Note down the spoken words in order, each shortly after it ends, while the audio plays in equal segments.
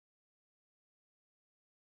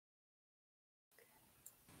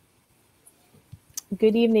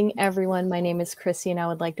Good evening, everyone. My name is Chrissy, and I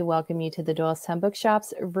would like to welcome you to the Doylestown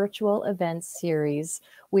Bookshop's virtual event series.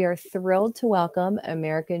 We are thrilled to welcome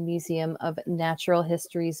American Museum of Natural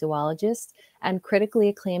History zoologist and critically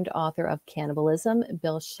acclaimed author of Cannibalism,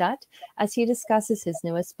 Bill Schutt, as he discusses his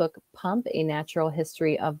newest book, Pump, A Natural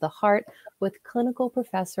History of the Heart, with clinical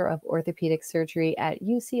professor of orthopedic surgery at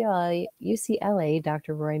UCLA,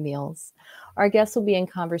 Dr. Roy Meals. Our guests will be in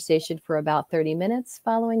conversation for about 30 minutes.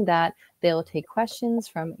 Following that, they will take questions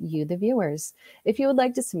from you, the viewers. If you would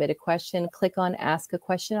like to submit a question, click on Ask a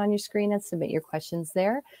Question on your screen and submit your questions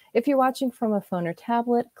there. If you're watching from a phone or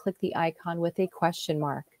tablet, click the icon with a question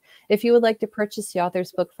mark. If you would like to purchase the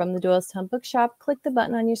author's book from the Doylestown Bookshop, click the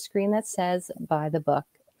button on your screen that says Buy the Book.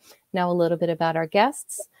 Now, a little bit about our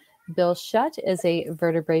guests. Bill Schutt is a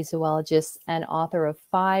vertebrate zoologist and author of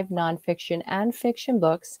 5 nonfiction and fiction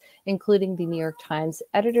books, including the New York Times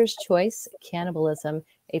Editor's Choice, Cannibalism,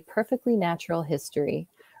 A Perfectly Natural History.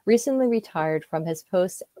 Recently retired from his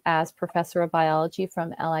post as professor of biology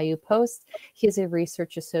from LIU Post, he is a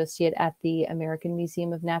research associate at the American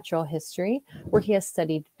Museum of Natural History, where he has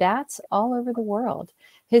studied bats all over the world.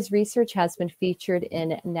 His research has been featured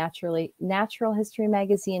in Natural History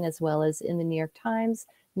magazine, as well as in the New York Times,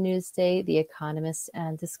 Newsday, The Economist,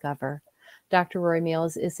 and Discover. Dr. Roy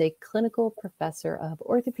Meals is a clinical professor of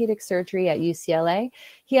orthopedic surgery at UCLA.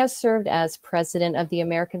 He has served as president of the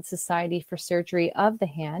American Society for Surgery of the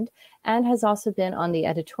Hand and has also been on the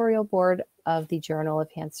editorial board of the Journal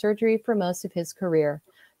of Hand Surgery for most of his career.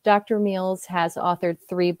 Dr. Meals has authored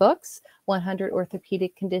 3 books, 100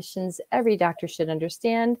 Orthopedic Conditions Every Doctor Should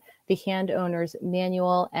Understand, The Hand Owner's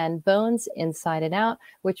Manual, and Bones Inside and Out,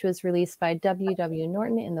 which was released by W.W.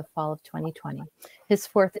 Norton in the fall of 2020. His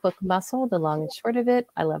 4th book, Muscle, The Long and Short of It,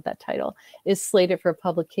 I love that title, is slated for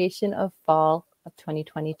publication of fall of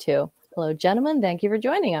 2022. Hello, gentlemen. Thank you for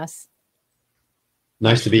joining us.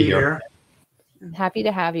 Nice to be here. Happy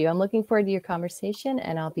to have you. I'm looking forward to your conversation,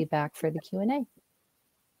 and I'll be back for the Q&A.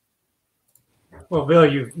 Well, Bill,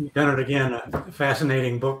 you've done it again. A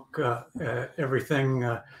fascinating book.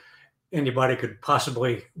 Everything anybody could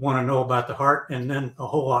possibly want to know about the heart, and then a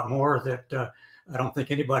whole lot more that I don't think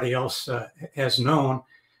anybody else has known.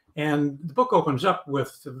 And the book opens up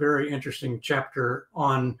with a very interesting chapter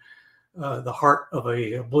on the heart of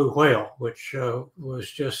a blue whale, which was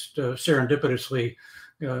just serendipitously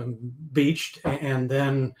beached, and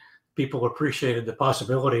then people appreciated the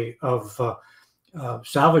possibility of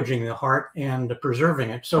salvaging the heart and preserving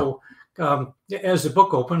it. So as the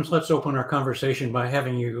book opens, let's open our conversation by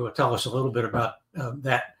having you tell us a little bit about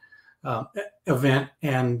that event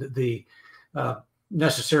and the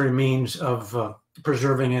necessary means of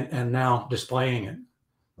preserving it and now displaying it.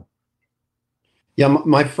 Yeah,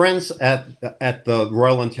 my friends at the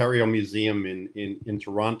Royal Ontario Museum in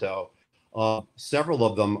Toronto, several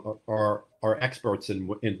of them are experts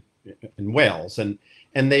in whales, and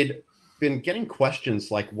they'd been getting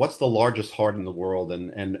questions like, what's the largest heart in the world?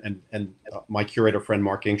 And my curator friend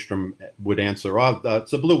Mark Ingstrom would answer,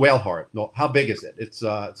 it's a blue whale heart. Well, how big is it? It's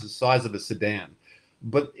the size of a sedan.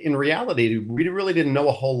 But in reality, we really didn't know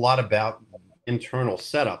a whole lot about internal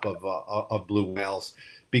setup of blue whales,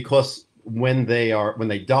 because when they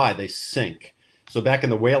die, they sink. So back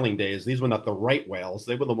in the whaling days, these were not the right whales.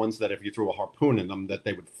 They were the ones that if you threw a harpoon in them, that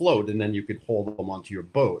they would float, and then you could hold them onto your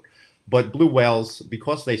boat. But blue whales,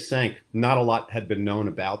 because they sank, not a lot had been known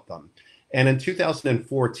about them. And in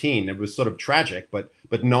 2014, it was sort of tragic, but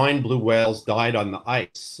 9 blue whales died on the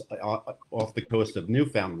ice off the coast of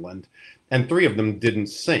Newfoundland, and 3 of them didn't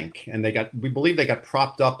sink. And we believe they got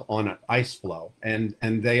propped up on an ice floe, and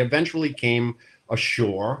they eventually came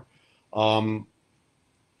ashore, 2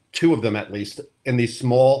 of them at least, in these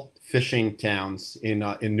small fishing towns in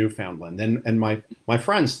Newfoundland. And my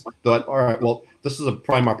friends thought, all right, well, this is a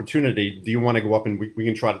prime opportunity. Do you want to go up and we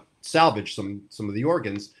can try to salvage some of the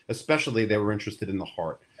organs? Especially they were interested in the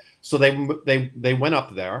heart. So they went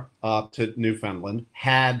up there to Newfoundland,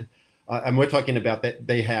 and we're talking about that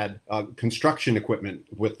they had construction equipment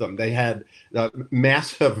with them. They had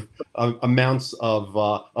massive amounts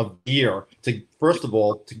of gear to, first of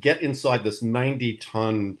all, to get inside this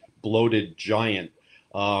 90-ton bloated giant.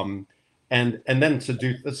 And then to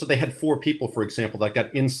do so, they had 4 people, for example, that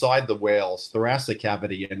got inside the whale's thoracic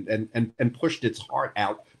cavity and pushed its heart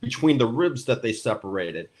out between the ribs that they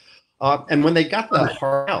separated. And when they got the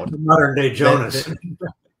heart out, modern day Jonas.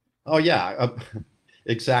 Oh yeah,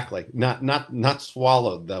 exactly. Not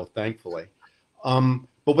swallowed though, thankfully.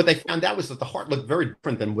 But what they found out was that the heart looked very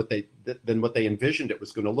different than what they envisioned it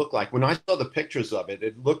was going to look like. When I saw the pictures of it,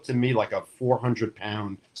 it looked to me like a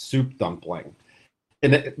 400-pound soup dumpling.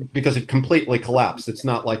 because it completely collapsed. It's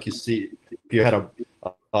not like you see if you had a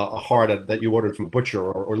heart that you ordered from a butcher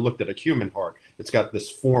or looked at a human heart. It's got this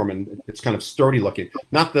form and it's kind of sturdy looking.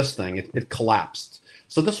 Not this thing. It collapsed.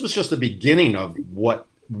 So this was just the beginning of what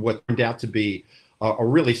turned out to be a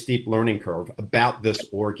really steep learning curve about this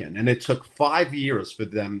organ. And it took 5 years for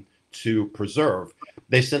them to preserve.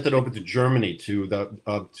 They sent it over to Germany to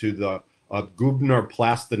the Gubner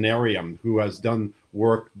Plastinarium, who has done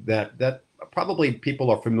work that probably people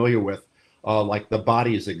are familiar with, like the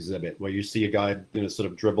Bodies exhibit, where you see a guy, sort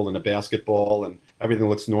of dribble in a basketball and everything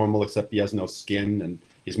looks normal except he has no skin and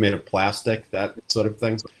he's made of plastic, that sort of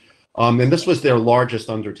thing. And this was their largest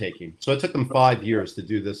undertaking. So it took them 5 years to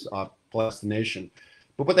do this plastination.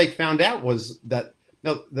 But what they found out was that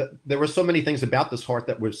there were so many things about this heart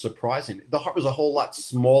that were surprising. The heart was a whole lot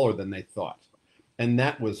smaller than they thought. And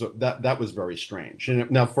that was very strange. And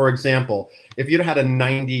now, for example, if you'd had a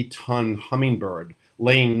 90-ton hummingbird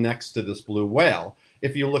laying next to this blue whale,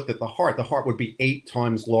 if you looked at the heart would be 8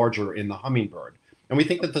 times larger in the hummingbird. And we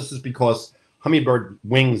think that this is because hummingbird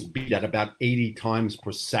wings beat at about 80 times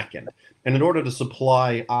per second. And in order to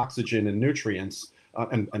supply oxygen and nutrients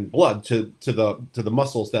and blood to the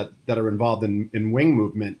muscles that are involved in wing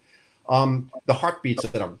movement, the heart beats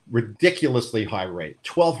at a ridiculously high rate,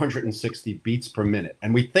 1,260 beats per minute.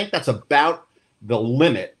 And we think that's about the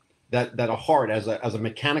limit that a heart as a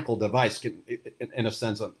mechanical device can, in a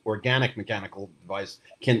sense, an organic mechanical device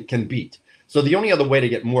can beat. So the only other way to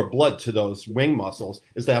get more blood to those wing muscles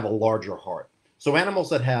is to have a larger heart. So animals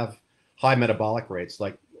that have high metabolic rates,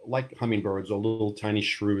 like hummingbirds or little tiny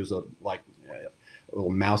shrews, or like little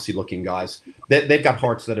mousy looking guys, they've got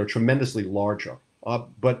hearts that are tremendously larger.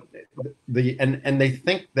 But they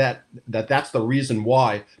think that's the reason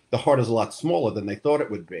why the heart is a lot smaller than they thought it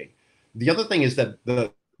would be. The other thing is that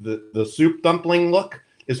the soup dumpling look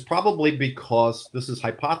is probably because, this is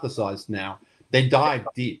hypothesized now, they dive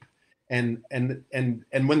deep, and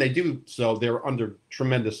when they do so, they're under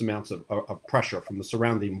tremendous amounts of pressure from the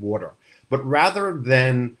surrounding water. But rather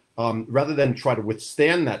than try to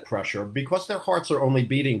withstand that pressure, because their hearts are only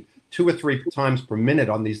beating 2 or 3 times per minute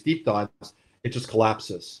on these deep dives, it just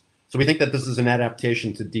collapses. So we think that this is an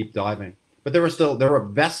adaptation to deep diving. But there are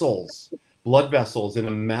vessels, blood vessels in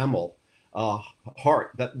a mammal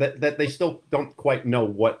heart that they still don't quite know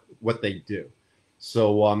what they do.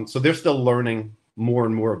 So they're still learning more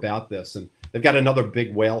and more about this. And they've got another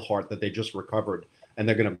big whale heart that they just recovered, and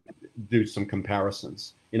they're going to do some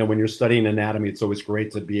comparisons. When you're studying anatomy, it's always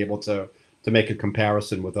great to be able to make a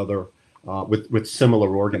comparison with other with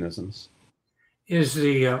similar organisms. Is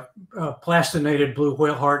the plastinated blue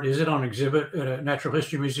whale heart, is it on exhibit at a natural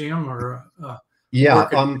history museum or?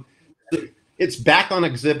 Yeah, it's back on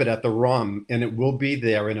exhibit at the RUM, and it will be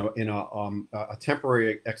there in a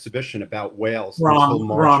temporary exhibition about whales.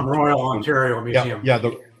 Royal Ontario Museum.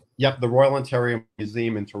 The Royal Ontario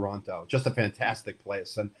Museum in Toronto. Just a fantastic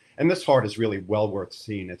place, and this heart is really well worth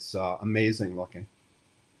seeing. It's amazing looking.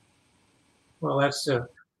 Well, that's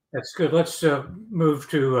good. Let's move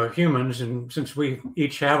to humans, and since we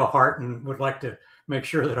each have a heart and would like to make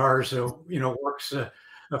sure that ours, works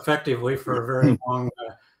effectively for a very long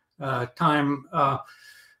time,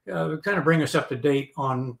 kind of bring us up to date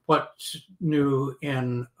on what's new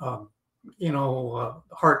in,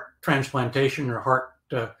 heart transplantation or heart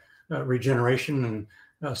regeneration,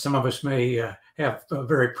 and some of us may have a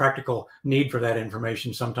very practical need for that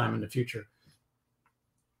information sometime in the future.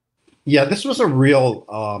 Yeah, this was a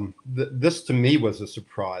real, this to me was a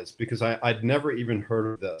surprise, because I'd never even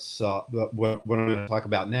heard of this. What I'm going to talk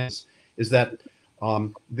about next is that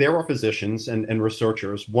there are physicians and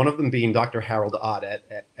researchers, one of them being Dr. Harold Ott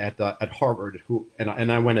at Harvard,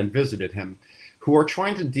 and I went and visited him, who are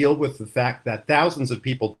trying to deal with the fact that thousands of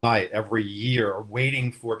people die every year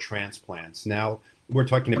waiting for transplants. Now, we're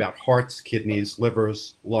talking about hearts, kidneys,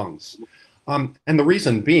 livers, lungs. And the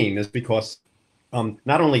reason being is because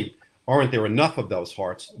not only aren't there enough of those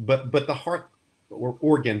hearts, but the heart or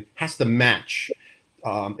organ has to match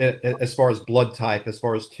as far as blood type, as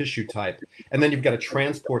far as tissue type. And then you've got to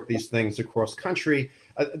transport these things across country.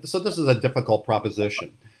 So this is a difficult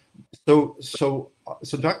proposition. So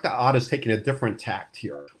Dr. Ott is taking a different tact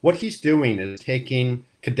here. What he's doing is taking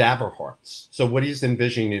cadaver hearts. So what he's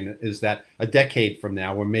envisioning is that a decade from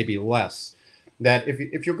now, or maybe less, that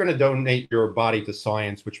if you're going to donate your body to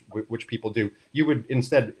science, which people do, you would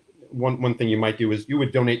instead, one thing you might do is you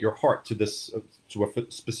would donate your heart to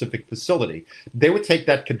a specific facility. They would take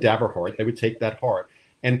that cadaver heart, they would take that heart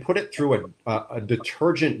and put it through a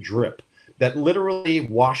detergent drip that literally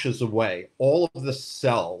washes away all of the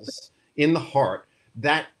cells in the heart,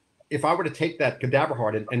 that if I were to take that cadaver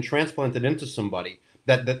heart and transplant it into somebody,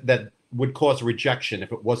 that would cause rejection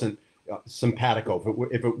if it wasn't simpatico,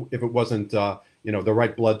 if it wasn't the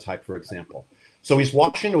right blood type, for example. So he's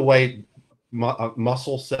washing away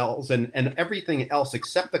muscle cells and everything else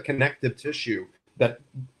except the connective tissue.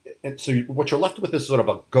 So what you're left with is sort of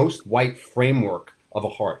a ghost white framework of a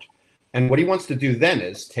heart. And what he wants to do then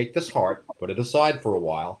is take this heart, put it aside for a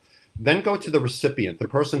while, then go to the recipient, the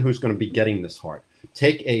person who's going to be getting this heart.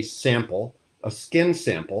 Take a sample, a skin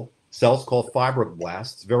sample, cells called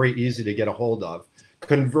fibroblasts, very easy to get a hold of,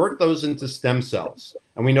 convert those into stem cells.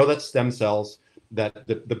 And we know that stem cells, that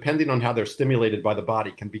depending on how they're stimulated by the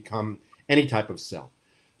body, can become any type of cell.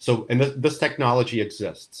 So, and this technology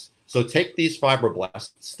exists. So take these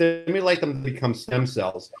fibroblasts, stimulate them to become stem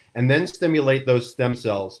cells, and then stimulate those stem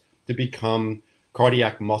cells to become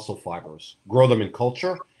cardiac muscle fibers. Grow them in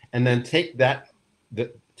culture, and then take those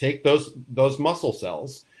muscle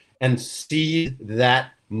cells and seed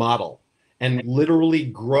that model, and literally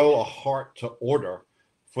grow a heart to order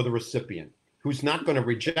for the recipient, who's not going to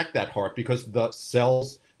reject that heart, because the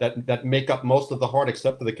cells that make up most of the heart,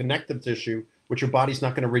 except for the connective tissue, which your body's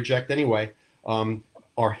not going to reject anyway,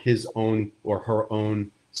 are his own or her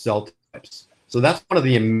own cell types. So that's one of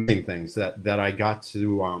the amazing things that I got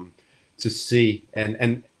to see.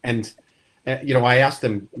 And I asked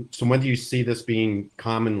him, so when do you see this being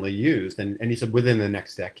commonly used? And he said within the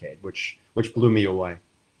next decade, which blew me away.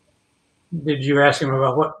 Did you ask him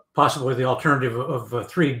about what possibly the alternative of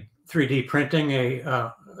 3D printing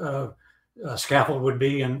a scaffold would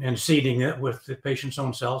be, and seeding it with the patient's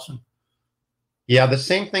own cells? Yeah, the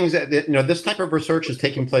same things this type of research is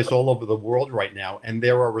taking place all over the world right now, and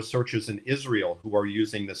there are researchers in Israel who are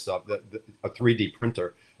using this a 3D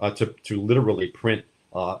printer to literally print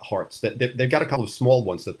hearts. They've got a couple of small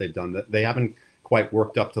ones that they've done. That they haven't quite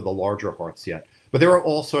worked up to the larger hearts yet. But there are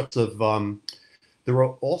all sorts of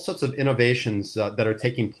innovations that are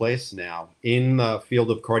taking place now in the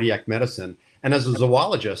field of cardiac medicine. And as a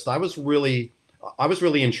zoologist, I was really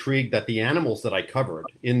intrigued that the animals that I covered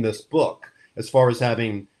in this book, as far as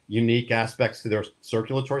having unique aspects to their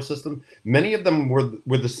circulatory system, many of them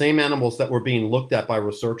were the same animals that were being looked at by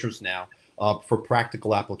researchers now for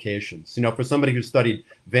practical applications. For somebody who studied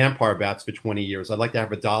vampire bats for 20 years, I'd like to have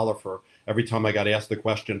 $1 for every time I got asked the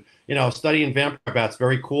question, studying vampire bats,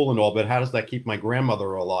 very cool and all, but how does that keep my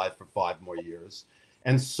grandmother alive for 5 more years?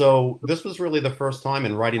 And so this was really the first time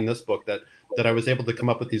in writing this book that I was able to come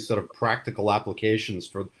up with these sort of practical applications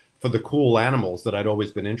for the cool animals that I'd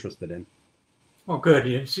always been interested in. Well, good.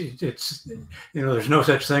 It's there's no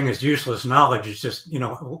such thing as useless knowledge. It's just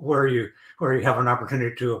where you have an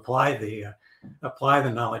opportunity to apply the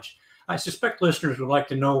knowledge. I suspect listeners would like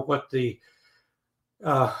to know what the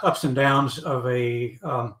ups and downs of a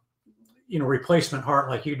replacement heart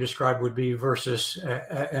like you described would be versus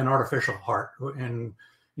an artificial heart. And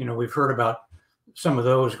we've heard about some of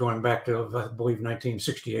those going back to, I believe,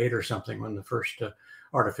 1968 or something, when the first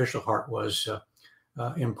artificial heart was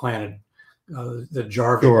implanted. The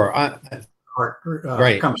Jarvis heart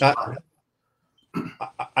right. comes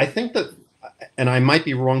I think that, and I might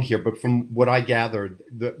be wrong here, but from what I gathered,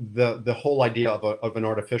 the whole idea of an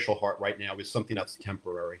artificial heart right now is something that's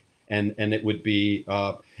temporary, and it would be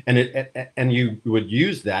and you would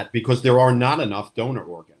use that because there are not enough donor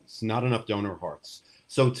organs, not enough donor hearts.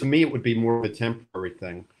 So to me, it would be more of a temporary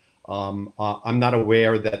thing. I'm not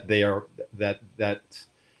aware that they are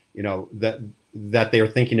that they are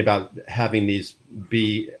thinking about having these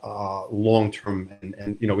be long-term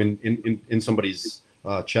and in somebody's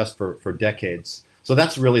chest for decades. So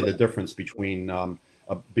that's really the difference between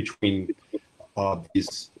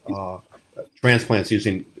these transplants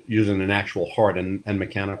using an actual heart and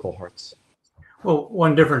mechanical hearts. Well,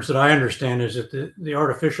 one difference that I understand is that the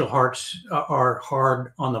artificial hearts are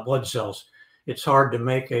hard on the blood cells. It's hard to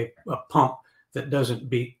make a pump that doesn't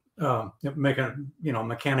beat, make a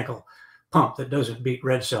mechanical pump that doesn't beat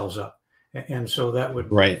red cells up. And so that would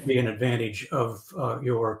be an advantage of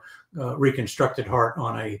your reconstructed heart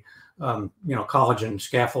on a collagen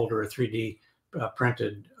scaffold or a 3D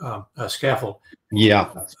printed scaffold. Yeah,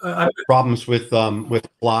 problems with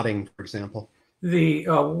clotting, for example. The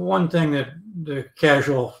one thing that the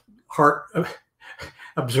casual heart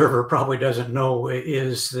observer probably doesn't know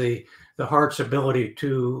is the heart's ability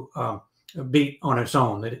to beat on its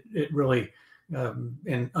own. That it really,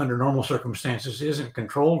 under normal circumstances, isn't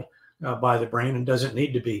controlled by the brain and doesn't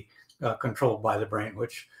need to be controlled by the brain,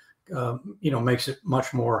 which makes it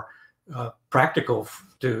much more practical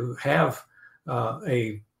to have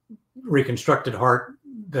a reconstructed heart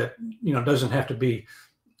that doesn't have to be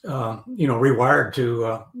rewired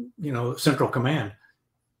to central command.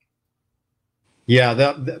 Yeah,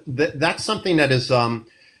 that's something that is, a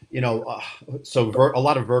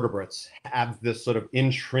lot of vertebrates have this sort of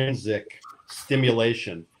intrinsic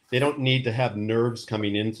stimulation. They don't need to have nerves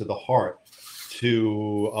coming into the heart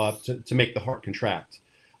to make the heart contract.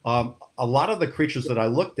 A lot of the creatures that I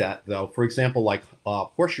looked at, though, for example, like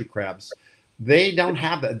horseshoe crabs, they don't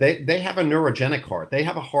have that. They have a neurogenic heart. They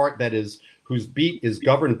have a heart whose beat is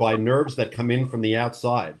governed by nerves that come in from the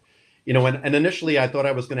outside. And initially I thought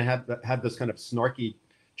I was going to have this kind of snarky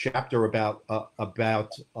chapter about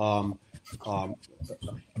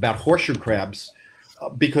horseshoe crabs,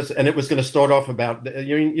 and it was going to start off about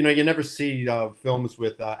you never see films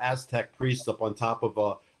with Aztec priests up on top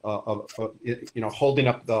of holding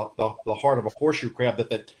up the heart of a horseshoe crab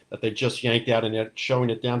that they just yanked out and yet showing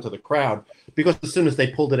it down to the crowd, because as soon as they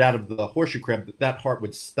pulled it out of the horseshoe crab, that heart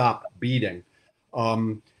would stop beating.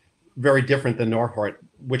 Very different than our heart,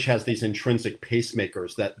 which has these intrinsic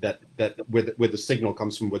pacemakers that where the signal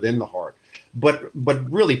comes from within the heart. But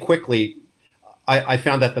really quickly, I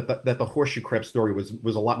found that the horseshoe crab story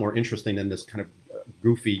was a lot more interesting than this kind of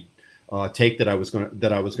goofy take that I was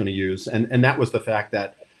going to use, and that was the fact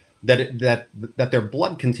that their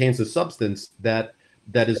blood contains a substance that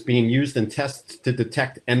is being used in tests to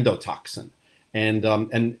detect endotoxin,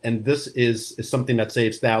 and this is something that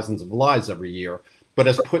saves thousands of lives every year, but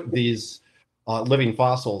has put these living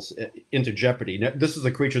fossils into jeopardy. Now, this is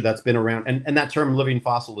a creature that's been around, and that term living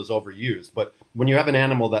fossil is overused, but when you have an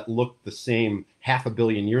animal that looked the same 500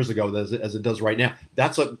 million years ago as it does right now,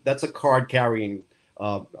 that's a card-carrying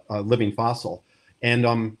living fossil.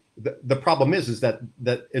 And the problem is that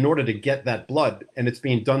in order to get that blood, and it's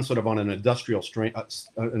being done sort of on an industrial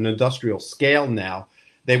scale now,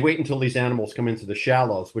 they wait until these animals come into the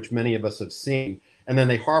shallows, which many of us have seen, and then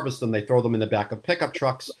they harvest them. They throw them in the back of pickup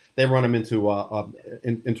trucks. They run them into a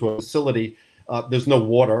facility. There's no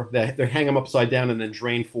water. They hang them upside down and then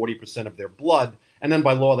drain 40% of their blood. And then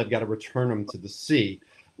by law, they've got to return them to the sea,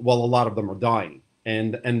 while a lot of them are dying.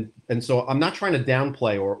 And so I'm not trying to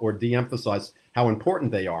downplay or de-emphasize how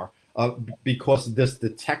important they are, because this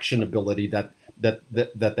detection ability that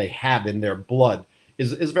they have in their blood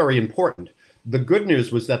is very important. The good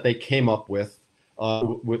news was that they came up with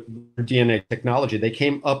DNA technology. They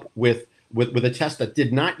came up with a test that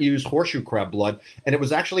did not use horseshoe crab blood, and it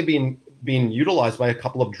was actually being utilized by a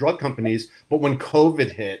couple of drug companies. But when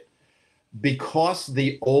COVID hit, because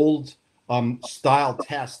the old style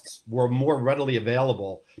tests were more readily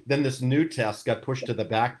available, then this new test got pushed to the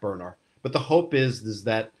back burner. But the hope is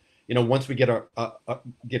that once we get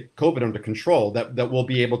get COVID under control, that we'll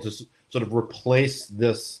be able to sort of replace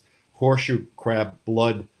this horseshoe crab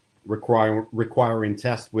blood requiring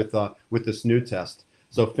test with this new test.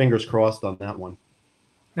 So fingers crossed on that one.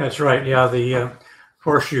 That's right. Yeah, the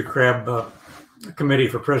horseshoe crab Committee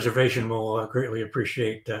for Preservation will greatly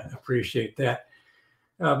appreciate that.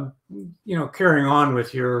 Carrying on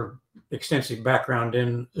with your extensive background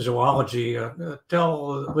in zoology,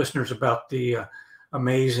 tell listeners about the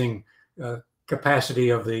amazing capacity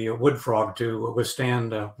of the wood frog to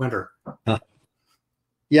withstand winter.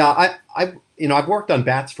 Yeah, I've worked on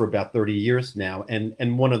bats for about 30 years now,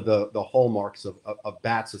 and one of the hallmarks of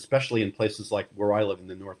bats, especially in places like where I live in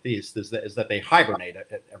the Northeast, is that they hibernate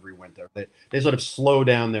every winter. They sort of slow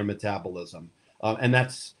down their metabolism, and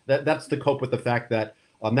that's to cope with the fact that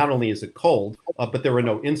not only is it cold, but there are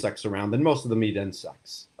no insects around, and most of them eat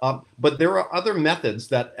insects. But there are other methods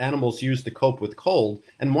that animals use to cope with cold,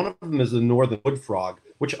 and one of them is the northern wood frog,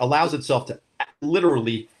 which allows itself to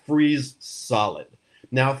literally freeze solid.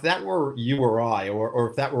 Now, if that were you or I, or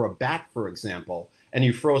if that were a bat, for example, and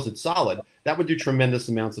you froze it solid, that would do tremendous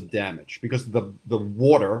amounts of damage, because the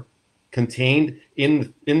water contained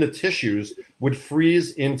in the tissues would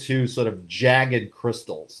freeze into sort of jagged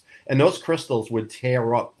crystals. And those crystals would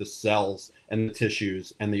tear up the cells and the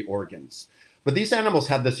tissues and the organs. But these animals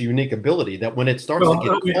have this unique ability that when it starts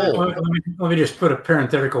to get cold... Let me just put a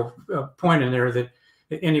parenthetical point in there, that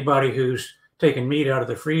anybody who's taken meat out of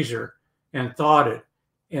the freezer and thawed it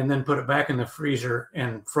and then put it back in the freezer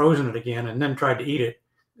and frozen it again and then tried to eat it,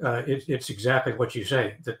 it's exactly what you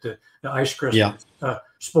say, that the ice crystals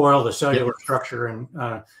spoil the cellular structure, and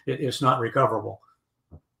it's not recoverable.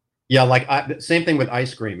 Yeah, same thing with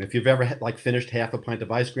ice cream. If you've ever finished half a pint of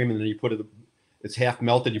ice cream and then you put it, it's half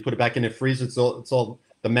melted, you put it back in the freezer, it's all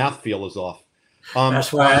the mouthfeel is off.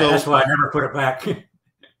 That's why I never put it back.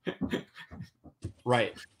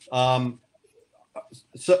 Right.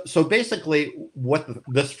 So basically what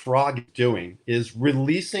this frog is doing is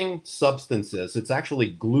releasing substances. It's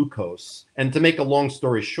actually glucose. And to make a long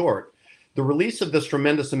story short, the release of this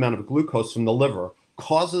tremendous amount of glucose from the liver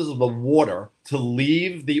causes the water to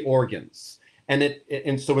leave the organs.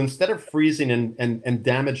 and so instead of freezing and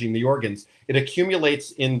damaging the organs, it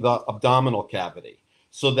accumulates in the abdominal cavity.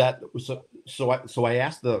 So I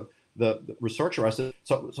asked the researcher, I said,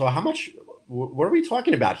 so how much, what are we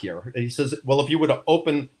talking about here? And he says, well, if you were to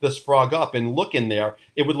open this frog up and look in there,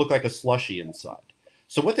 it would look like a slushy inside.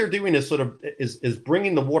 So what they're doing is is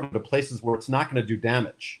bringing the water to places where it's not going to do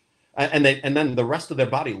damage, and then the rest of their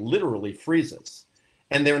body literally freezes,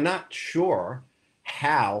 and they're not sure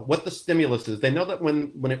what the stimulus is. They know that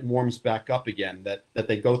when it warms back up again, that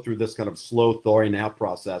they go through this kind of slow thawing out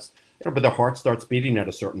process, but their heart starts beating at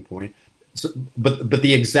a certain point. So, but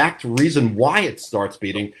the exact reason why it starts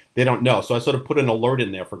beating, they don't know. So I sort of put an alert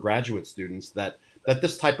in there for graduate students that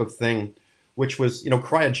this type of thing, which was,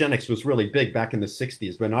 cryogenics was really big back in the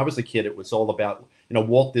 60s. When I was a kid, it was all about,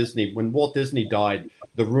 Walt Disney. When Walt Disney died,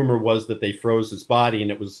 the rumor was that they froze his body and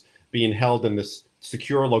it was being held in this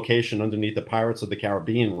secure location underneath the Pirates of the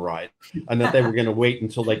Caribbean ride, and that they were going to wait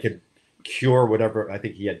until they could cure whatever. I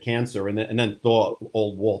think he had cancer, and then thaw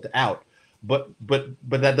old Walt out. But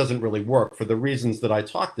that doesn't really work for the reasons that I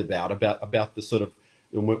talked about the sort of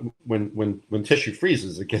when tissue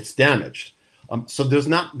freezes, it gets damaged. So there's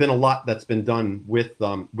not been a lot that's been done with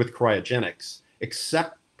cryogenics,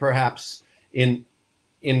 except perhaps in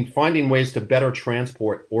finding ways to better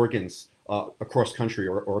transport organs across country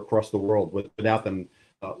or across the world without them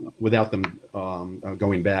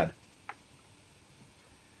going bad.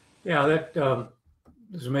 Yeah, that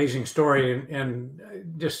is an amazing story, and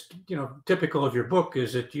just typical of your book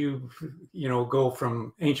is that you go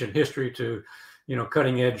from ancient history to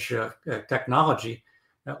cutting edge technology.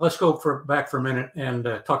 Let's go back for a minute and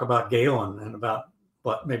talk about Galen and about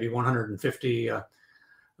maybe 150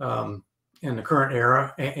 in the current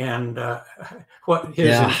era, and what his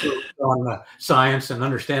influence on science and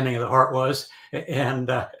understanding of the heart was, and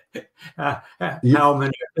how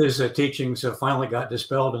many of his teachings finally got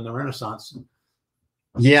dispelled in the Renaissance.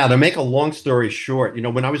 Yeah, to make a long story short,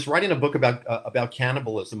 when I was writing a book about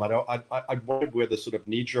cannibalism, I wondered where the sort of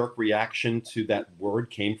knee-jerk reaction to that word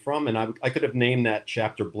came from, and I could have named that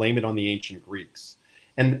chapter "Blame It on the Ancient Greeks."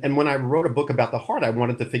 And when I wrote a book about the heart, I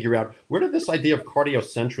wanted to figure out, where did this idea of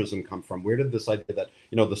cardiocentrism come from? Where did this idea that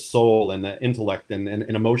the soul and the intellect and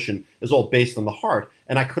emotion is all based on the heart?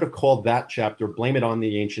 And I could have called that chapter "Blame It on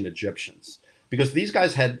the Ancient Egyptians," because these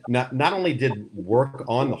guys had not only did work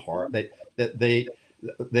on the heart, they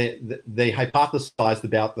hypothesized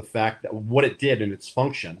about the fact that what it did and its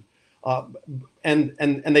function,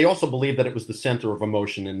 and they also believed that it was the center of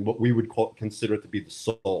emotion and what we would consider to be the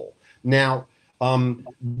soul. Now,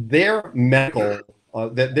 their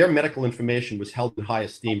medical information was held in high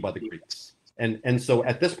esteem by the Greeks, and so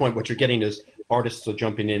at this point, what you're getting is artists are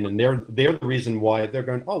jumping in, and they're the reason why they're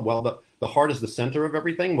going, oh well, the heart is the center of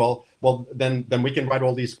everything. Well, then we can write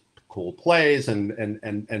all these cool plays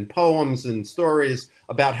and poems and stories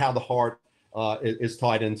about how the heart is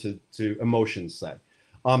tied into emotions, say.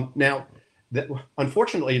 Now,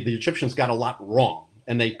 unfortunately, the Egyptians got a lot wrong,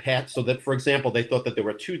 and they passed so that, for example, they thought that there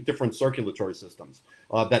were two different circulatory systems,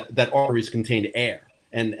 that arteries contained air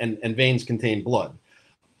and veins contained blood.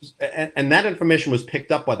 And that information was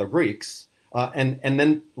picked up by the Greeks, and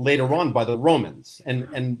then later on by the Romans.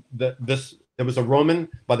 There was a Roman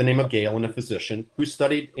by the name of Galen, a physician, who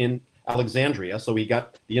studied in Alexandria, so he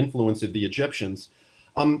got the influence of the Egyptians.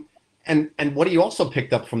 And what he also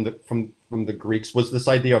picked up from the Greeks was this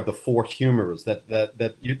idea of the four humors, that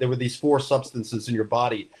there were these four substances in your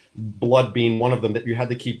body, blood being one of them, that you had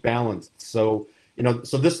to keep balanced. So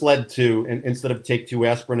so this led to, instead of take 2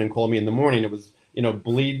 aspirin and call me in the morning, it was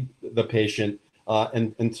bleed the patient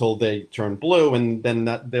until they turn blue, and then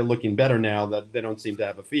they're looking better now that they don't seem to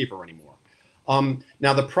have a fever anymore.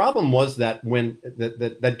 Now, the problem was that when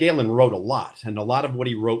that Galen wrote a lot, and a lot of what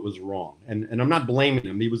he wrote was wrong. And I'm not blaming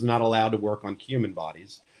him. He was not allowed to work on human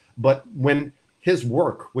bodies. But when his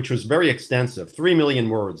work, which was very extensive, 3 million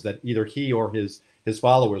words that either he or his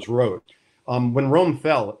followers wrote, when Rome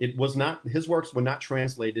fell, his works were not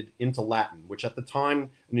translated into Latin, which at the time,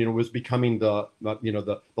 was becoming the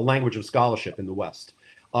language of scholarship in the West.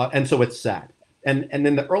 And so it sat. And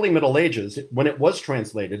in the early Middle Ages, when it was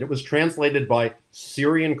translated by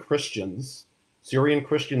Syrian Christian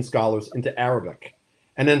scholars into Arabic,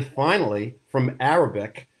 and then finally from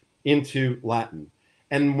Arabic into Latin.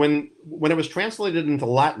 And when it was translated into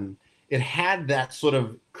Latin, it had that sort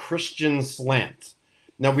of Christian slant.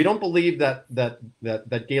 Now, we don't believe that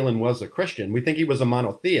Galen was a Christian. We think he was a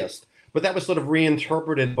monotheist, but that was sort of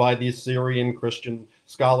reinterpreted by these Syrian Christian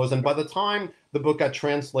scholars. And by the time the book got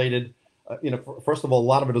translated, first of all, a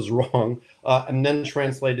lot of it is wrong, and then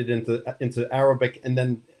translated into Arabic, and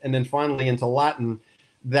then finally into Latin.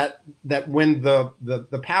 that when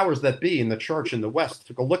the powers that be in the church in the West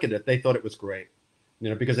took a look at it, they thought it was great,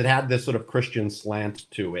 because it had this sort of Christian slant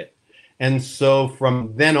to it. And so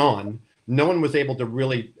from then on, no one was able to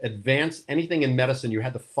really advance anything in medicine. You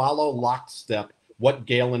had to follow lockstep what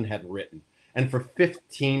Galen had written. And for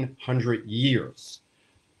 1,500 years,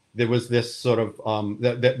 there was this sort of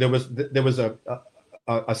there was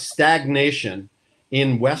a stagnation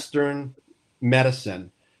in Western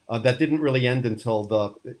medicine that didn't really end until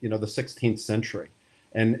the 16th century,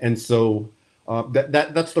 and so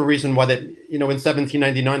that's the reason why in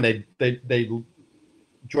 1799 they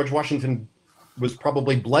George Washington was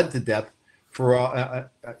probably bled to death for a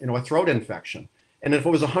throat infection. And if it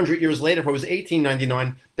was 100 years later, if it was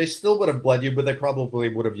 1899, they still would have bled you, but they probably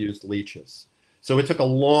would have used leeches. So it took a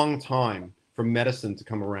long time for medicine to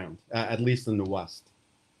come around, at least in the West.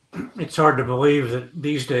 It's hard to believe that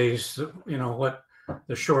these days, what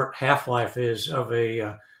the short half-life is of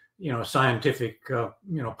a, scientific,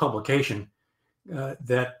 publication,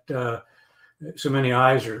 that so many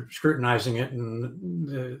eyes are scrutinizing it, and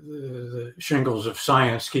the shingles of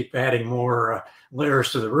science keep adding more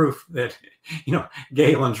layers to the roof that,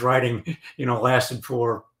 Galen's writing, lasted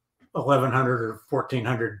for 1,100 or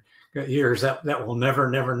 1,400 years. That will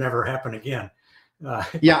never happen again.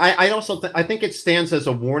 Yeah, I also I think it stands as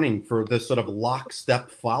a warning for this sort of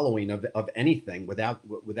lockstep following of anything without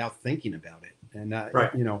thinking about it. And,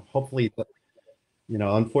 right. Hopefully,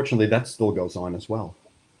 unfortunately, that still goes on as well.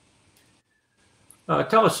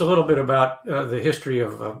 Tell us a little bit about the history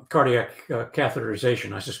of cardiac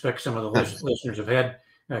catheterization. I suspect some of the listeners have had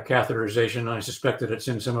catheterization. I suspect that it's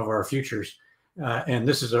in some of our futures. And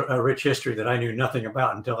this is a rich history that I knew nothing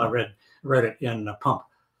about until I read it in Pump.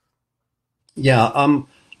 Yeah.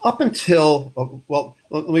 Up until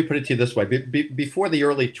let me put it to you this way: before the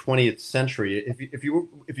early 20th century, if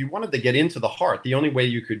you wanted to get into the heart, the only way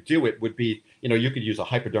you could do it would be, you could use a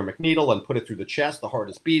hypodermic needle and put it through the chest. The heart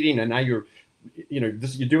is beating, and now you're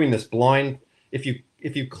doing this blind. If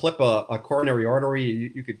you clip a coronary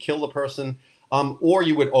artery, you could kill the person, or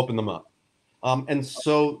you would open them up. And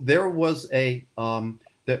so there was a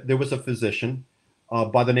physician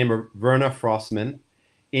by the name of Werner Frossmann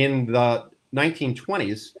in the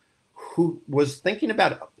 1920s who was thinking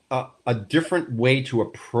about a different way to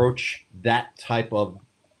approach that type of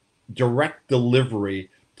direct delivery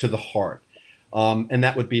to the heart. And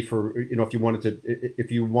that would be for, if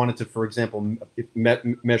you wanted to, for example,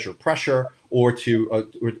 measure pressure or to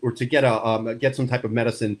get some type of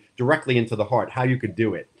medicine directly into the heart, how you could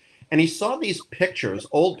do it. And he saw these pictures,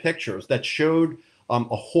 old pictures that showed a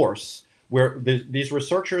horse where these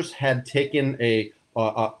researchers had taken a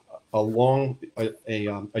urethral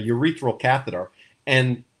catheter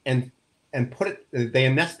and put it. They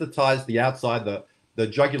anesthetized the outside, the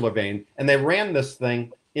jugular vein, and they ran this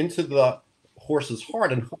thing into the horse's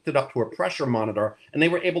heart and hooked it up to a pressure monitor, and they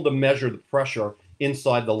were able to measure the pressure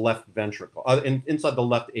inside the left ventricle, inside the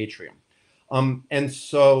left atrium,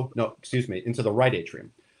 into the right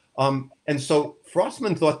atrium. And so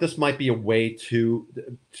Frossmann thought this might be a way to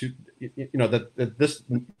that this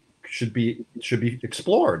should be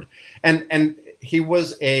explored. And he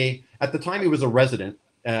was at the time he was a resident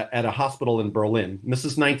at a hospital in Berlin. And this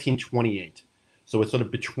is 1928, so it's sort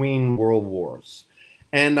of between world wars.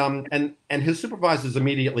 And his supervisors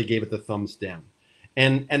immediately gave it the thumbs down.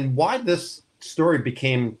 And why this story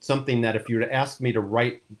became something that if you were to ask me to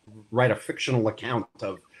write a fictional account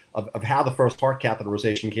of how the first heart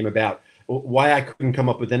catheterization came about, why I couldn't come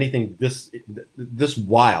up with anything this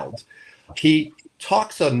wild. He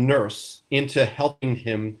talks a nurse into helping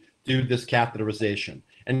him do this catheterization,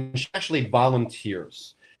 and she actually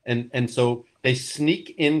volunteers. And so they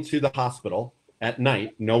sneak into the hospital at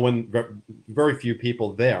night, very few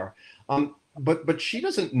people there. But she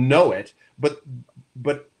doesn't know it. But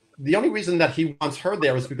the only reason that he wants her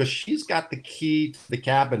there is because she's got the key to the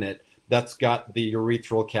cabinet that's got the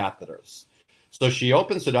urethral catheters. So she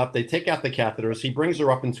opens it up. They take out the catheters. He brings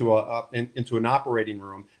her up into an operating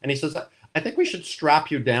room, and he says, "I think we should strap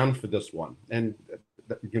you down for this one." And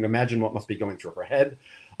you can imagine what must be going through her head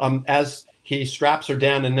as he straps her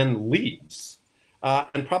down and then leaves.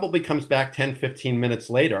 And probably comes back 10, 15 minutes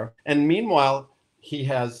later. And meanwhile, he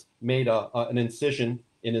has made an incision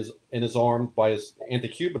in his arm by his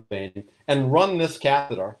antecubital vein and run this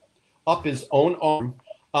catheter up his own arm.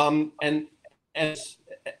 And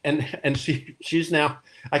she's now,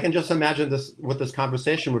 I can just imagine what this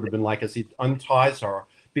conversation would have been like as he unties her,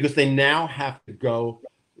 because they now have to go,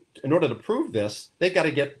 in order to prove this, they've got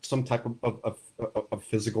to get some type of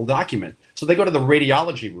physical document. So they go to the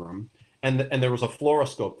radiology room. And there was a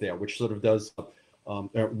fluoroscope there, which sort of does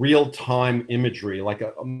real-time imagery, like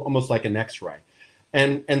almost like an X-ray,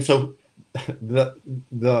 and so the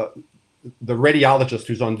radiologist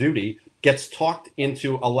who's on duty gets talked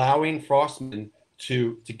into allowing Frostman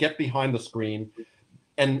to get behind the screen,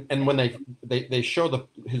 and when they show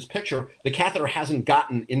his picture, the catheter hasn't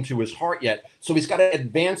gotten into his heart yet, so he's got to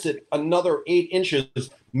advance it another 8 inches.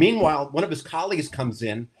 Meanwhile, one of his colleagues comes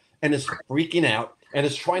in and is freaking out and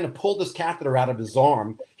is trying to pull this catheter out of his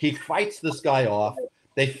arm. He fights this guy off.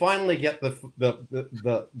 They finally get the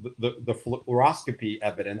fluoroscopy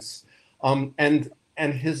evidence, and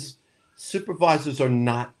his supervisors are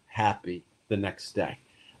not happy the next day,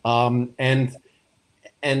 and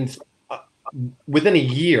within a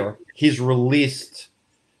year he's released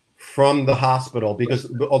from the hospital because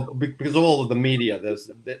of all of the media.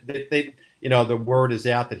 They the word is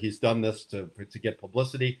out that he's done this to get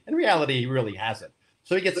publicity. In reality, he really hasn't.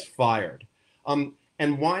 So he gets fired,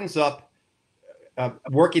 and winds up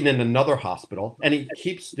working in another hospital, and he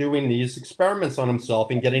keeps doing these experiments on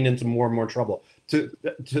himself and getting into more and more trouble. To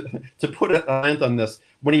put an end on this,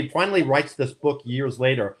 when he finally writes this book years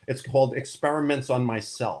later, it's called Experiments on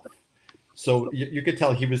Myself. So you could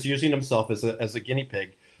tell he was using himself as a guinea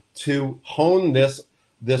pig to hone this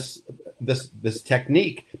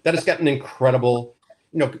technique that has gotten incredible.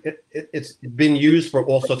 It's been used for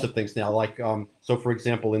all sorts of things now, like so for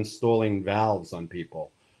example, installing valves on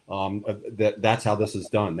people. That's how this is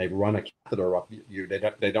done. They run a catheter up you.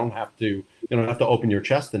 They don't have to open your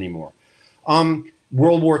chest anymore.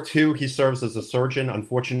 World War II, he serves as a surgeon.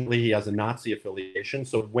 Unfortunately, he has a Nazi affiliation.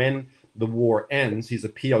 So when the war ends, he's a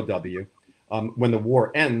POW. When the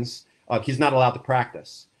war ends, he's not allowed to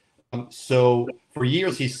practice. So for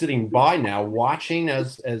years, he's sitting by now, watching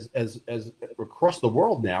as across the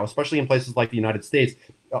world now, especially in places like the United States,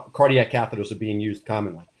 cardiac catheters are being used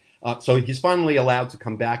commonly. So he's finally allowed to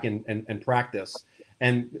come back and practice.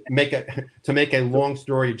 And to make a long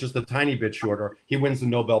story just a tiny bit shorter, he wins the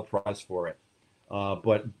Nobel Prize for it.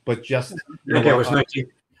 But just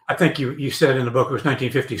I think you said in the book it was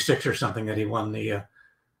 1956 or something that he won the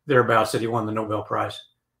thereabouts that he won the Nobel Prize.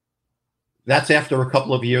 That's after a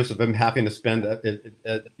couple of years of him having to spend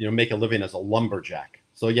make a living as a lumberjack.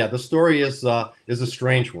 So yeah, the story is a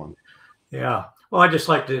strange one. Yeah. Well, I'd just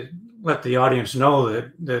like to let the audience know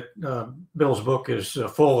that Bill's book is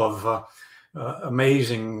full of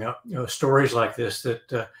amazing stories like this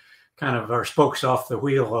that kind of are spokes off the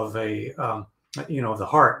wheel of the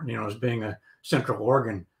heart, as being a central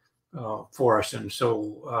organ for us. And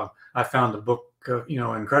so I found the book,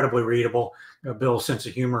 incredibly readable. Bill's sense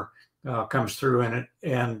of humor comes through in it,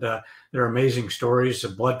 and there are amazing stories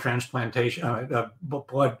of blood transplantation,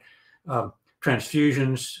 blood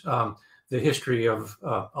transfusions, the history of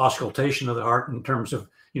auscultation of the heart in terms of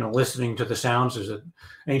listening to the sounds. As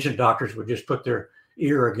ancient doctors would just put their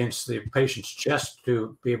ear against the patient's chest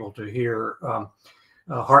to be able to hear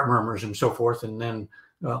heart murmurs and so forth. And then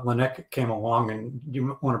Laennec came along, and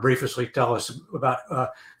you want to briefly tell us about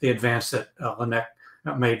the advance that Laennec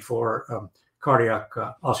made for cardiac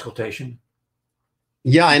auscultation?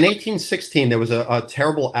 Yeah, in 1816, there was a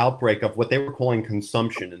terrible outbreak of what they were calling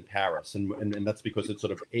consumption in Paris, and that's because it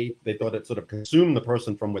sort of they thought it sort of consumed the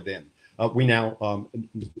person from within. We now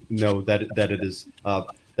know that it is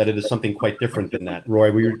something quite different than that.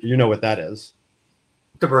 Roy, you know what that is?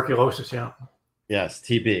 Tuberculosis, yeah. Yes,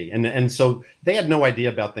 TB, and so they had no idea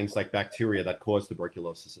about things like bacteria that cause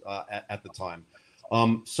tuberculosis at the time.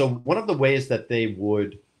 So one of the ways that they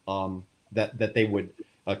would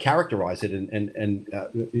characterize it and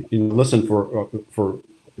listen for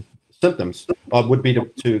symptoms would be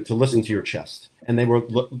to listen to your chest, and they were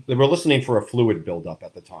listening for a fluid buildup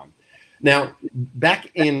at the time. Now,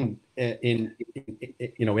 back in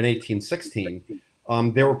 1816,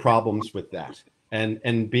 there were problems with that,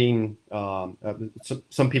 and being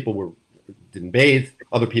some people didn't bathe,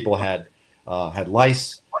 other people had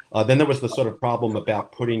lice. Then there was the sort of problem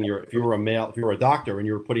about putting if you were a doctor and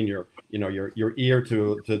you were putting your ear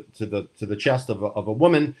to the chest of a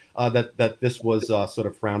woman, that this was sort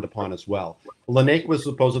of frowned upon as well. Laennec was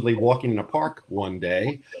supposedly walking in a park one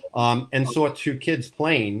day and saw 2 kids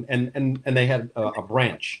playing, and they had a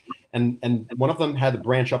branch, and one of them had the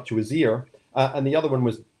branch up to his ear, and the other one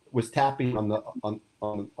was tapping on the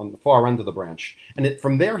far end of the branch, and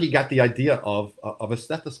from there he got the idea of a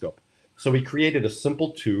stethoscope. So he created a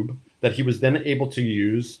simple tube that he was then able to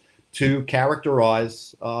use to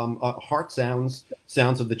characterize heart sounds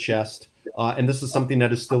of the chest, and this is something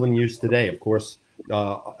that is still in use today. Of course,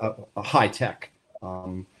 a high tech,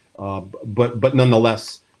 but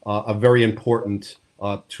nonetheless a very important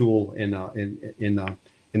tool in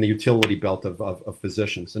the utility belt of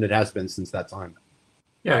physicians, and it has been since that time.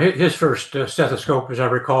 Yeah, his first stethoscope, as I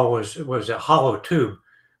recall, was a hollow tube,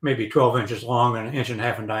 maybe 12 inches long and an inch and a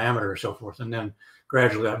half in diameter, or so forth, and then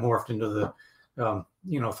gradually that morphed into the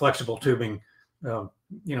flexible tubing, earbuds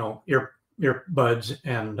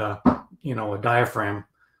and a diaphragm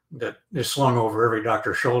that is slung over every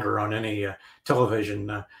doctor's shoulder on any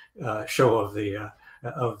television show of the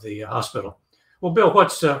hospital. Well, Bill,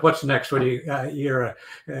 what's next? What do you? You're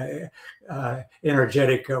a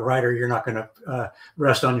energetic writer. You're not going to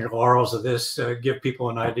rest on your laurels of this. Give people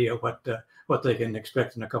an idea what they can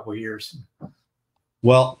expect in a couple of years.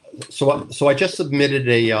 Well, so I just submitted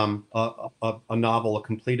a novel, a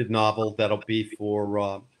completed novel that'll be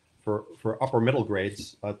for upper middle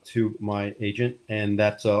grades to my agent, and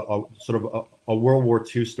that's a sort of a World War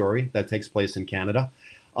II story that takes place in Canada.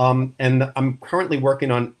 And I'm currently working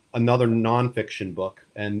on another nonfiction book,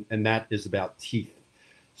 and that is about teeth.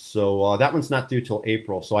 So that one's not due till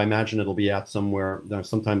April. So I imagine it'll be out somewhere,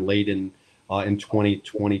 sometime late in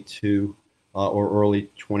 2022 or early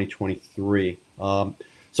 2023.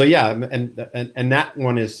 So yeah, and that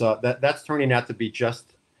one is that's turning out to be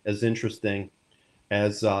just as interesting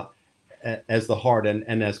as the heart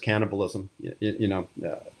and as cannibalism.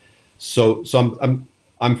 So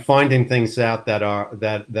I'm finding things out that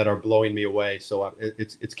are blowing me away. So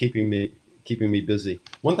it's keeping me busy.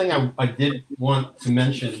 One thing I did want to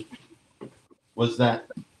mention was that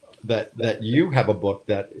you have a book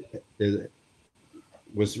that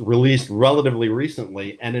was released relatively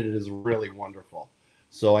recently, and it is really wonderful.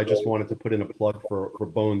 So I just wanted to put in a plug for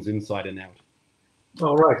Bones Inside and Out.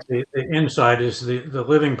 Well, right. The inside is the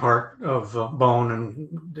living part of bone,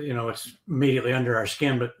 and it's immediately under our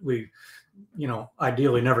skin, but we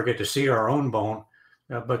ideally never get to see our own bone,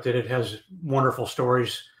 but that it has wonderful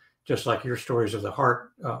stories, just like your stories of the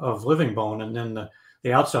heart of living bone. And then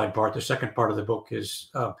the outside part, the second part of the book, is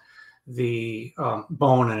the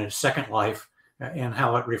bone and its second life, and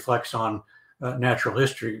how it reflects on natural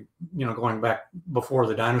history, going back before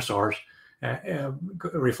the dinosaurs,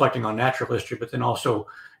 reflecting on natural history, but then also,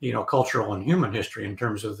 cultural and human history in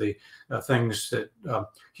terms of the things that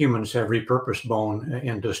humans have repurposed bone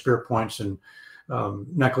into spear points and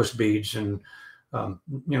necklace beads and,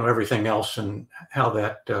 everything else, and how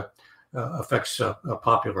that affects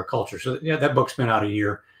popular culture. So yeah, that book's been out a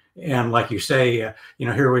year. And like you say,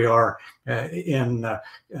 here we are in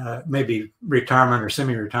maybe retirement or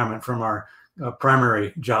semi-retirement from our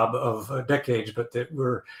primary job of decades, but that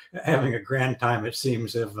we're having a grand time, it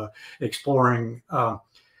seems, of exploring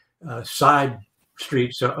side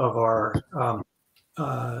streets of our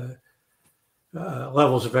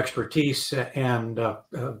levels of expertise, and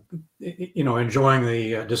enjoying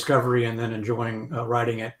the discovery, and then enjoying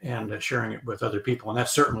writing it and sharing it with other people. And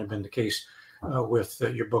that's certainly been the case with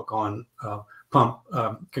your book on pump.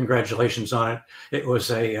 Congratulations on it. It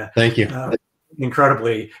was a thank you.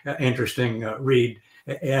 Incredibly interesting read,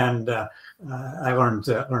 and I learned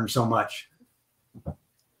so much.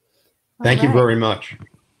 Thank you very much.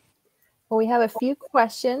 Well, we have a few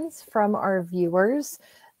questions from our viewers.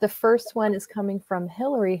 The first one is coming from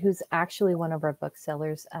Hillary, who's actually one of our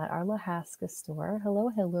booksellers at our Lahaska store. Hello,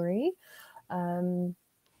 Hillary.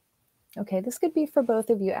 Okay, this could be for both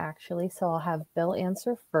of you, actually, so I'll have Bill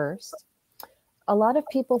answer first. A lot of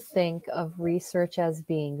people think of research as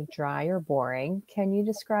being dry or boring. Can you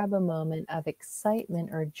describe a moment of excitement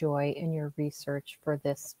or joy in your research for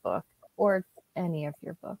this book, or any of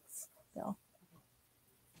your books, Bill?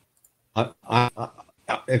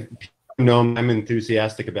 If you know, I'm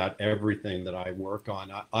enthusiastic about everything that I work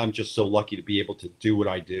on. I'm just so lucky to be able to do what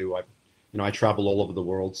I do. I travel all over the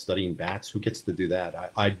world studying bats. Who gets to do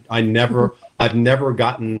that? I've never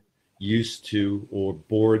gotten used to or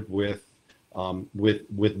bored with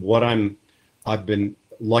what I've been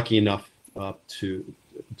lucky enough to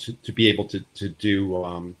be able to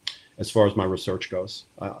do as far as my research goes.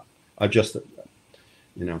 I just,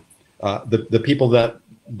 the people that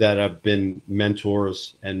have been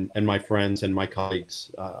mentors and my friends and my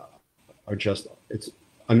colleagues are just, it's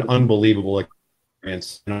an unbelievable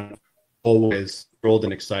experience. And I'm always thrilled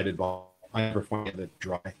and excited about it. I never find it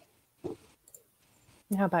dry.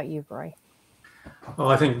 How about you, Roy? Well,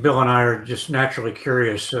 I think Bill and I are just naturally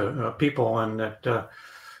curious people, and that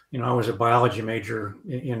I was a biology major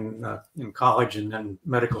in college and then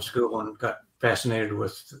medical school, and got fascinated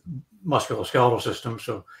with musculoskeletal systems.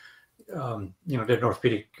 So, did an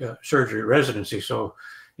orthopedic surgery residency. So,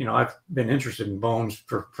 I've been interested in bones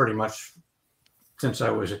for pretty much since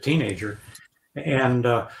I was a teenager, and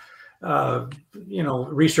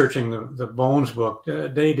researching the Bones book,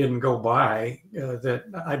 day didn't go by that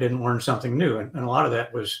I didn't learn something new. And a lot of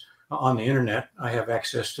that was on the internet. I have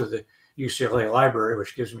access to the UCLA library,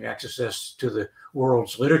 which gives me access to the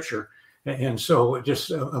world's literature. And so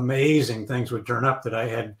just amazing things would turn up that I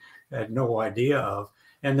had no idea of.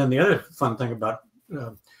 And then the other fun thing about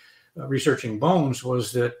researching bones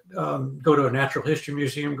was that go to a natural history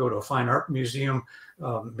museum, go to a fine art museum,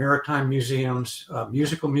 maritime museums,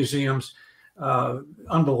 musical museums,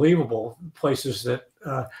 unbelievable places that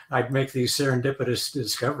I'd make these serendipitous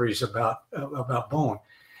discoveries about bone.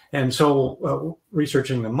 And so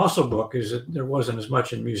researching the muscle book is that there wasn't as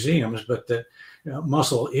much in museums, but that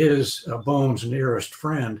muscle is bone's nearest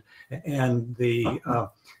friend, and the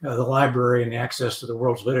library and the access to the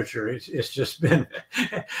world's literature, it's just been,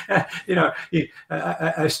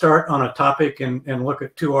 I start on a topic and look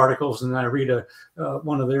at 2 articles, and then I read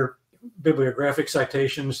one of their bibliographic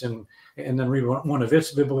citations and then read one of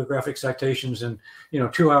its bibliographic citations, and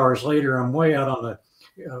 2 hours later I'm way out on the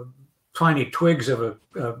tiny twigs of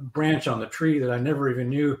a branch on the tree that I never even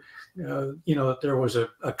knew that there was a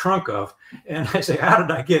trunk of. And I say, how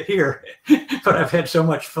did I get here? But I've had so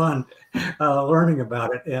much fun learning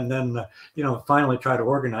about it, and then finally try to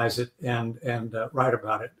organize it and write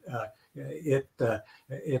about it.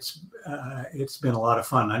 It's been a lot of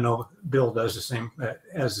fun. I know Bill does the same,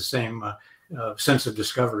 has the same sense of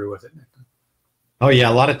discovery with it. Oh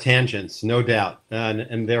yeah, a lot of tangents, no doubt,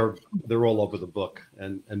 and they're all over the book,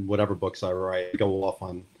 and whatever books I write go off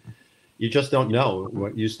on. You just don't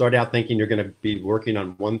know. You start out thinking you're going to be working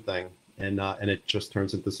on one thing, and it just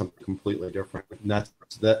turns into something completely different. And that's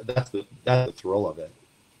the thrill of it.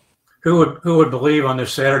 Who would believe on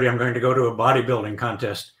this Saturday I'm going to go to a bodybuilding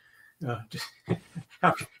contest? How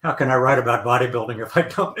can I write about bodybuilding if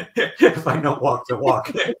I don't walk the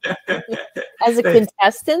walk? As a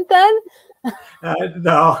contestant, then?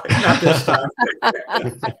 No, not this time.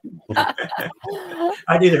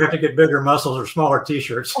 I'd either have to get bigger muscles or smaller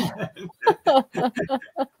T-shirts.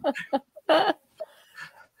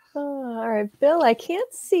 All right, Bill, I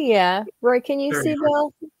can't see you. Roy, can you see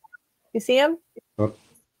Bill? You see him? Oh.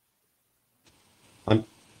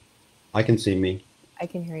 I can see me. I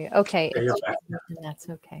can hear you. Okay, that's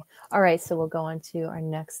okay. All right, so we'll go on to our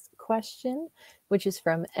next question, which is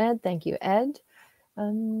from Ed. Thank you, Ed.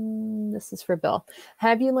 This is for Bill.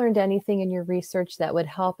 Have you learned anything in your research that would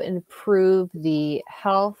help improve the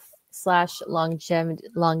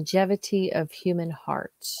health/longevity of human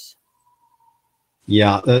hearts?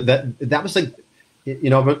 Yeah, that was like,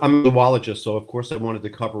 I'm a zoologist, so of course I wanted to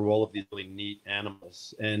cover all of these really neat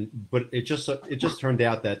animals, but it just turned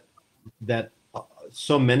out that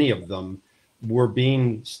so many of them were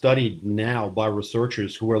being studied now by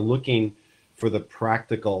researchers who are looking for the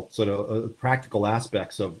practical practical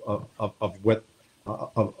aspects of what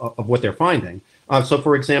they're finding. So,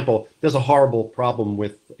 for example, there's a horrible problem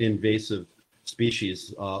with invasive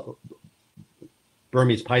species,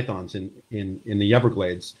 Burmese pythons in the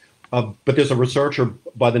Everglades. But there's a researcher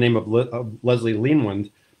by the name of Leslie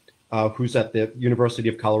Leanwind, who's at the University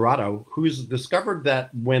of Colorado, who's discovered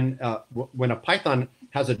that when a python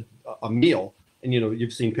has a meal, and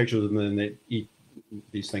you've seen pictures of them and they eat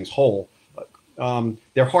these things whole,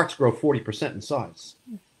 their hearts grow 40% in size.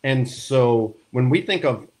 And so when we think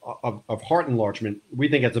of heart enlargement, we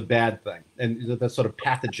think it's a bad thing, and that's sort of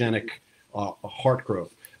pathogenic heart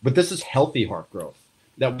growth. But this is healthy heart growth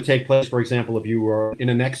that would take place, for example, if you were in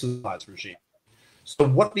an exercise regime. So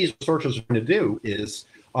what these researchers are going to do is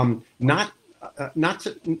not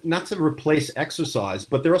to replace exercise,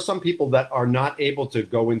 but there are some people that are not able to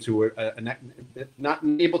go into not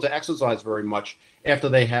able to exercise very much after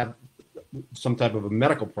they have some type of a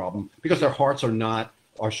medical problem because their hearts are not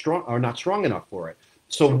strong enough for it.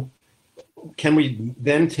 So can we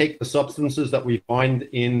then take the substances that we find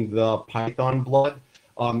in the python blood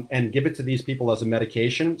and give it to these people as a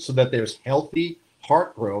medication so that there's healthy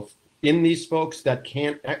heart growth in these folks that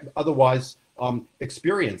can't otherwise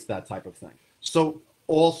experience that type of thing? So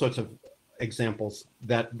all sorts of examples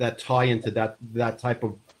that tie into that type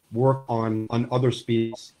of work on other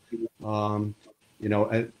species. The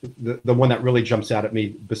one that really jumps out at me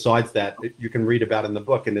besides that, you can read about in the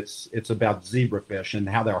book, and it's about zebrafish and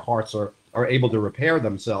how their hearts are able to repair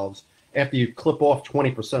themselves after you clip off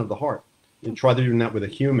 20% of the heart. You try doing that with a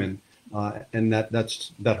human, and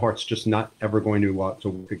that heart's just not ever going to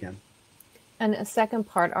work again. And a second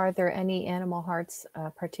part, are there any animal hearts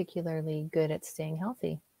particularly good at staying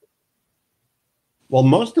healthy? Well,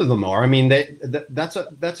 most of them are. I mean, that's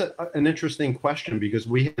an interesting question, because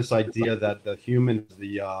we have this idea that the human is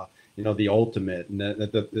the ultimate, and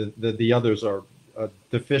that the others are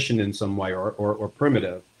deficient in some way or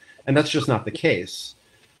primitive, and that's just not the case.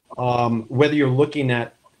 Whether you're looking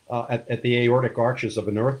at at the aortic arches of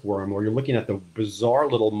an earthworm, or you're looking at the bizarre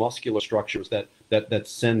little muscular structures that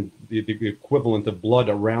send the equivalent of blood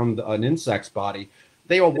around an insect's body,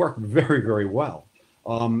 they all work very, very well.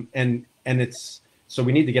 And it's so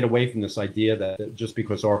we need to get away from this idea that just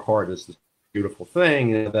because our heart is this beautiful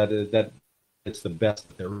thing, that it's the best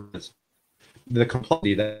that there is. The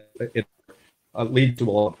complexity that it leads to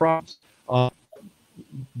a lot of problems.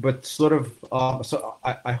 But sort of, so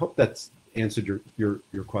I hope that's answered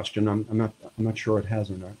your question. I'm not sure it has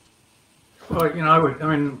or not. Well, you know,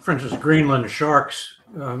 I mean, for instance, Greenland sharks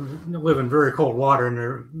live in very cold water and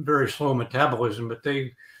they're very slow metabolism, but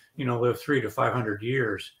they, you know, live 300 to 500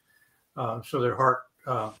 years. So their heart,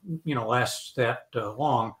 you know, lasts that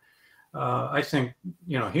long. I think,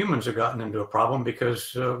 you know, humans have gotten into a problem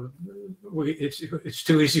because it's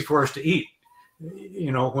too easy for us to eat.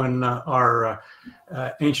 You know, when our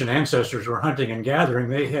ancient ancestors were hunting and gathering,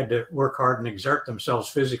 they had to work hard and exert themselves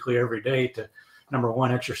physically every day to, number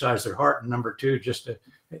one, exercise their heart, and number two, just to,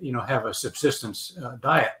 you know, have a subsistence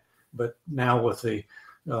diet. But now with the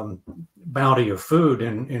bounty of food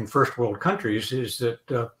in first world countries, is that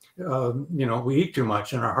you know, we eat too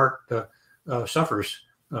much and our heart suffers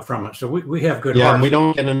from it. So we have good hearts. And we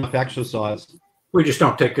don't get enough exercise. We just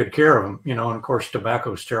don't take good care of them, you know. And of course,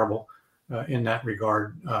 tobacco is terrible in that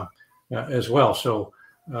regard as well. So,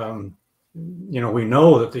 you know, we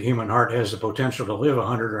know that the human heart has the potential to live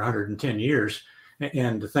 100 or 110 years,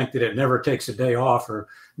 and to think that it never takes a day off or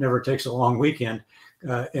never takes a long weekend,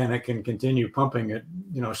 and it can continue pumping at,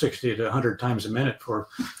 you know, 60 to 100 times a minute for,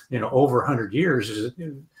 you know, over 100 years, is,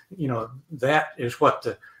 you know, that is what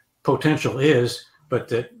the potential is, but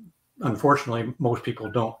that unfortunately most people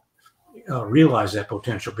don't realize that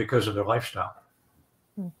potential because of their lifestyle.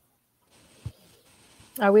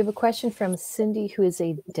 We have a question from Cindy, who is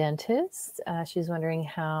a dentist. She's wondering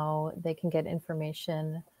how they can get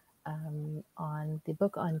information on the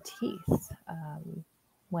book on teeth,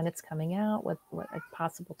 when it's coming out, what a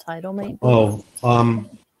possible title might be.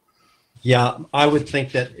 Yeah, I would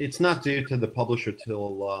think that it's not due to the publisher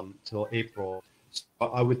till April. So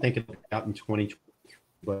I would think it'll be out in 2020,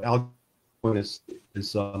 but Algonquin is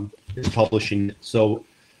publishing it. So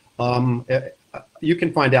you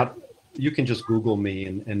can find out. You can just Google me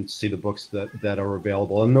and see the books that are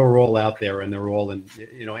available, and they're all out there, and they're all in,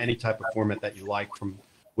 you know, any type of format that you like from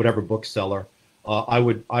whatever bookseller.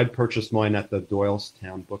 I'd purchase mine at the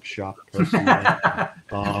Doylestown bookshop personally.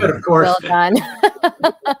 Of course. Well done.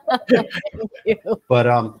 Thank you.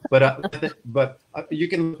 But you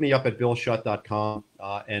can look me up at billschutt.com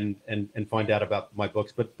and find out about my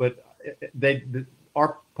books. But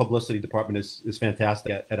our publicity department is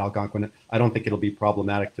fantastic at Algonquin. I don't think it'll be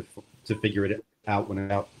problematic to figure it out when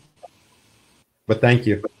it's out. But thank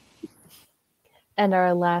you. And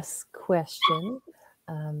our last question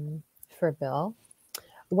for Bill.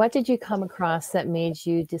 What did you come across that made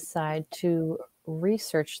you decide to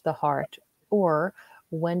research the heart? Or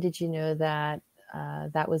when did you know that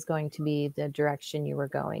that was going to be the direction you were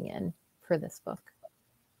going in for this book?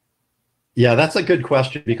 Yeah, that's a good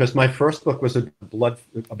question, because my first book was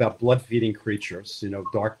about blood-feeding creatures, you know,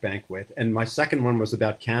 Dark Banquet, and my second one was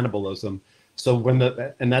about cannibalism. So and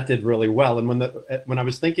that did really well. And when I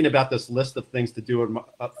was thinking about this list of things to do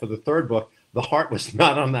for the third book, the heart was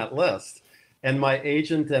not on that list. And my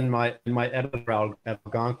agent and my editor at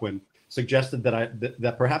Algonquin suggested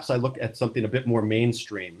that perhaps I look at something a bit more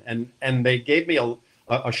mainstream, and they gave me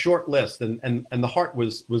a short list, and the heart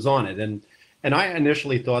was on it. And I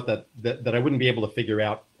initially thought that I wouldn't be able to figure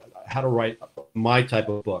out how to write my type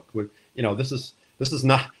of book. You know, this is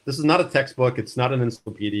not a textbook. It's not an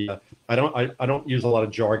encyclopedia. I don't use a lot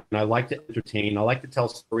of jargon. I like to entertain. I like to tell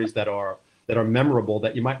stories that are memorable,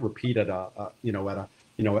 that you might repeat at a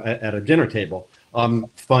dinner table.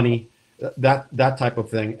 Funny, that type of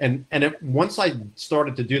thing. And once I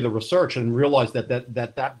started to do the research and realized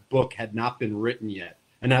that book had not been written yet,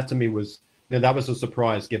 and that to me was. That was a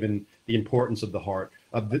surprise, given the importance of the heart.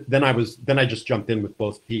 Then I just jumped in with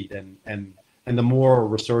both feet, and the more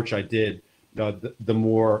research I did, the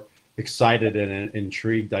more excited and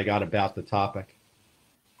intrigued I got about the topic.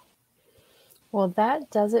 Well,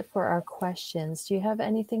 that does it for our questions. Do you have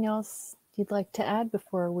anything else you'd like to add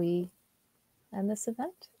before we end this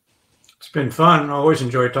event? It's been fun. I always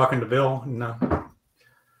enjoy talking to Bill. And,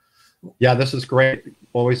 yeah, this is great.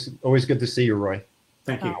 Always good to see you, Roy.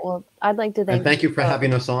 Thank you. Well, I'd like to thank you for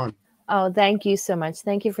having us on. Oh, thank you so much.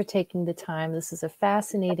 Thank you for taking the time. This is a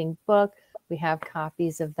fascinating book. We have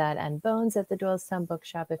copies of that and Bones at the Doylestown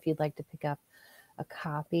Bookshop if you'd like to pick up a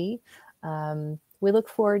copy. We look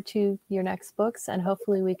forward to your next books, and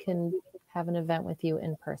hopefully we can have an event with you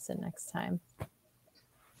in person next time.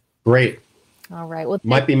 Great. All right. Well,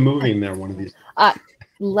 might be moving there one of these.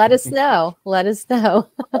 Let us know. Let us know.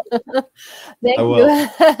 Thank I you. will.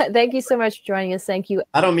 Thank you so much for joining us. Thank you.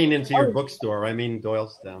 I don't mean into your bookstore. I mean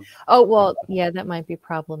Doylestown. Oh, well, yeah, that might be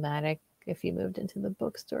problematic if you moved into the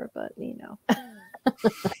bookstore, but you know.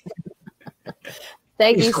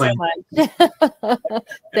 Thank you so much.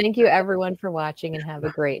 Thank you, everyone, for watching, and have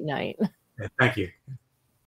a great night. Thank you.